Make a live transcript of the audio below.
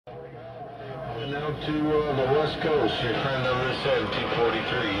Now to the West Coast, your friend on this end,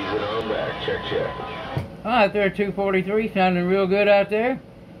 243, he's on back. Check. All right, there, 243, sounding real good out there.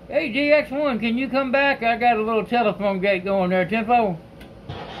 Hey, DX1, can you come back? I got a little telephone gate going there, Tempo.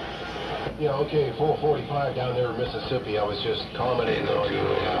 Yeah, okay, 445 down there in Mississippi. I was just commenting on your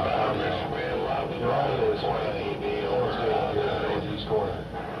northeast corner.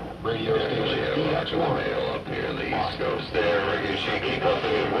 Radio station DX1 up here in the East Coast there. Ricochet, keep up the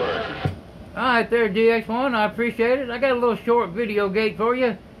good work. All right, there, DX1, I appreciate it. I got a little short video gate for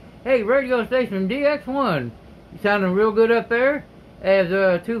you. Hey, radio station DX1, you sounding real good up there. As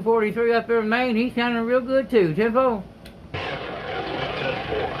 243 up there in Maine, he's sounding real good too. Tempo.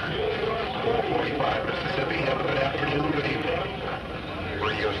 445 Mississippi. Have a good afternoon, good evening.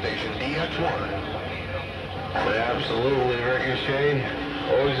 Radio station DX1. Absolutely, Ricochet.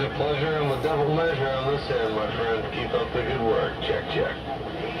 Always a pleasure and the double measure on this end, my friend. Keep up the good work. Check.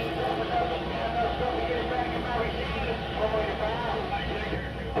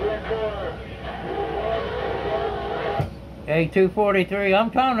 Hey, 243, I'm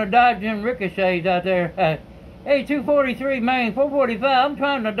trying to dodge them ricochets out there. Hey, 243, Maine, 445, I'm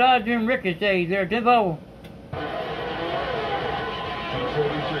trying to dodge them ricochets there, Tempo.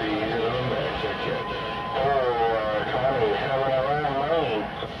 243, he's on back. Check.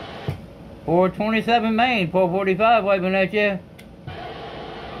 427, Maine, 445, waving at you.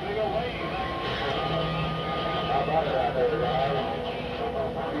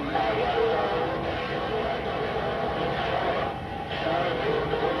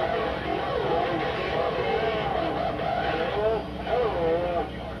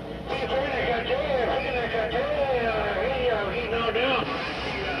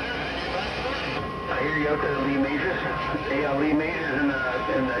 Out there Lee Majors. Yeah, Lee Majors in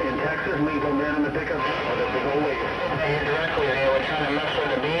Texas. Maple man in the pickup. The big old wave. Here directly, they were trying to mess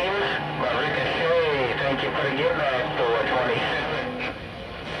with the beams, but Ricochet, thank you for the give back to 26.